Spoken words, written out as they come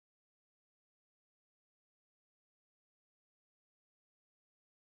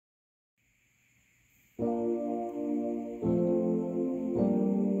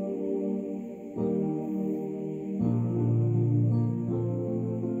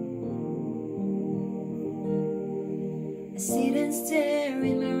Friends stare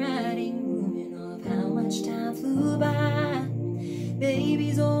in my writing room and of how much time flew by.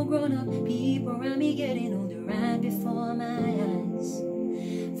 Babies all grown up, people around me getting older right before my eyes.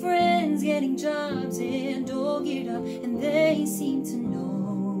 Friends getting jobs and all geared up, and they seem to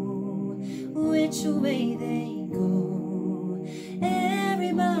know which way they go.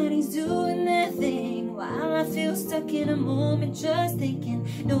 Everybody's doing their thing while I feel stuck in a moment just thinking,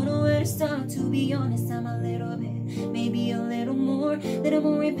 don't know where to start. To be honest, I'm a little bit, maybe a little more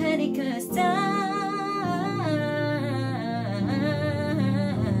in panic, cause time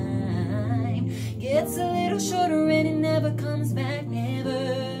gets a little shorter and it never comes back,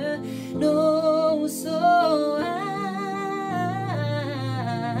 never. No, so I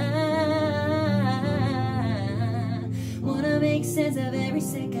wanna make sense of every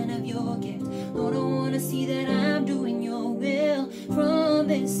second of your gift. Lord, I wanna see that I'm doing your will from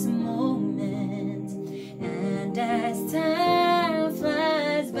this moment. And as time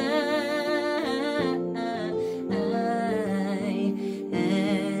flies by,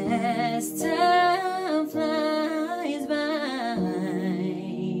 as time flies by,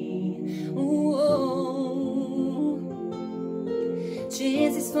 whoa,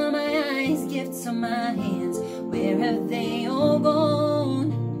 chances for my eyes, gifts on my hands, where have they all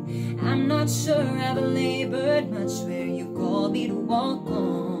gone? I'm not sure I've labored much where you called me to walk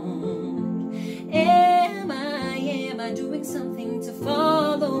on. Am I doing something to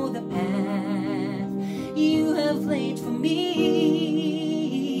follow the path you have laid for me?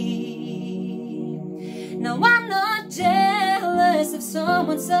 Now I'm not jealous of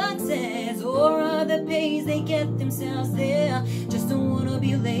someone's success or other pace they get themselves there. Just don't wanna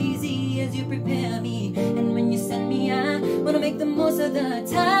be lazy as you prepare me, and when you send me, I wanna make the most of the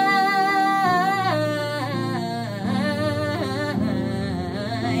time.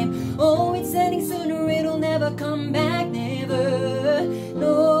 Oh, it's ending sooner, it'll never come back, never.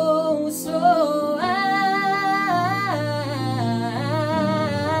 No, so I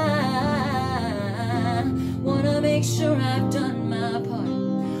wanna make sure I've done my part,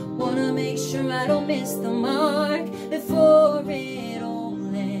 wanna make sure I don't miss the mark before it all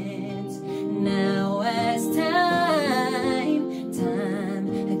ends. Now as time,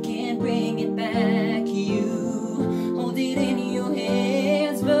 I can't bring it back. You hold it in your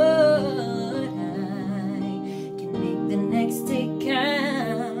hands, but I can make the next day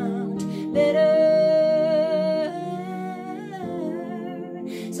count better.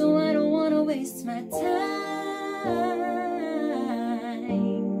 So I don't wanna waste my time.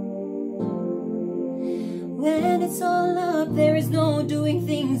 When it's all up, there is no doing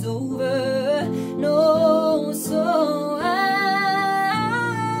things over. No, so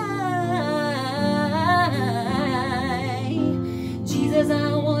Jesus,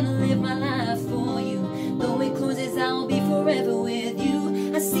 I wanna live my life for you. Though it closes, I'll be forever with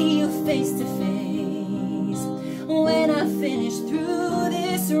you. I see you face to face. When I finish through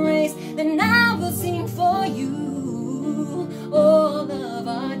this race, then I will sing for you all of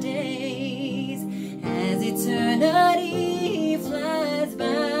our days as eternity flies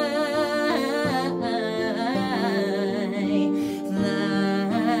by.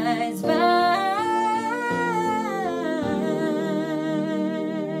 Flies by.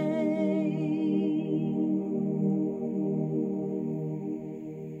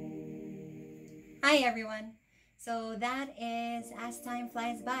 Hi everyone. So that is As Time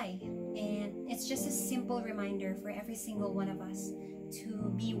Flies By, and it's just a simple reminder for every single one of us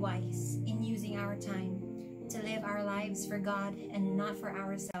to be wise in using our time, to live our lives for God and not for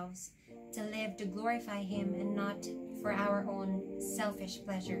ourselves, to live to glorify Him and not for our own selfish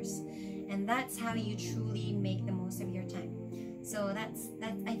pleasures. And that's how you truly make the most of your time. So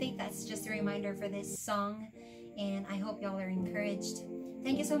I think that's just a reminder for this song, and I hope y'all are encouraged.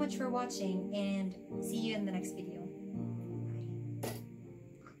 Thank you so much for watching, and see you in the next video.